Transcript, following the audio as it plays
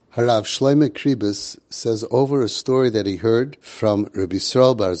Harav Shlomo Kribis says over a story that he heard from Rabbi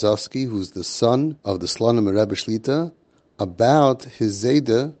Yisrael Barzovsky, who's the son of the Slonim Rebbe Shlita, about his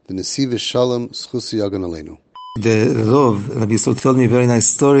Zayda, the NESIVAS SHALOM Schusi Yagon Aleinu. The Rov, Rabbi Yisrael, told me a very nice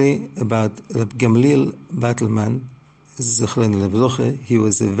story about Rabbi Gamliel Battleman. He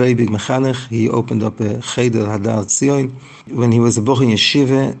was a very big mechanech. He opened up a cheder Hadar Tzion. When he was a boch in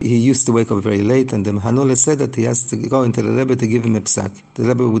yeshiva, he used to wake up very late, and the Mehanule said that he has to go into the Rebbe to give him a psak. The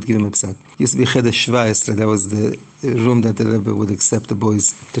Rebbe would give him a psak. It used to be cheder Shvaesra. That was the room that the Rebbe would accept the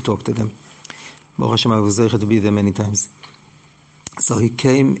boys to talk to them. Baruch Hashem, I was zeicha to be there many times. So he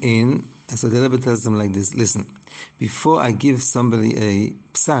came in, and so the Rebbe tells them like this: listen, before I give somebody a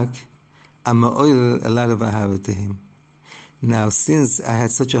psak, I'm ma'oil a lot of ahava to him. Now, since I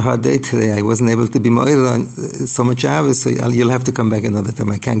had such a hard day today, I wasn't able to be ma'oil on so much ahava, so you'll have to come back another time.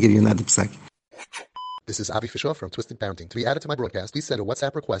 I can't give you another psak. This is Avi Fisher from Twisted Parenting. To be added to my broadcast, please send a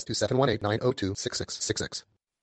WhatsApp request to 718-902-6666.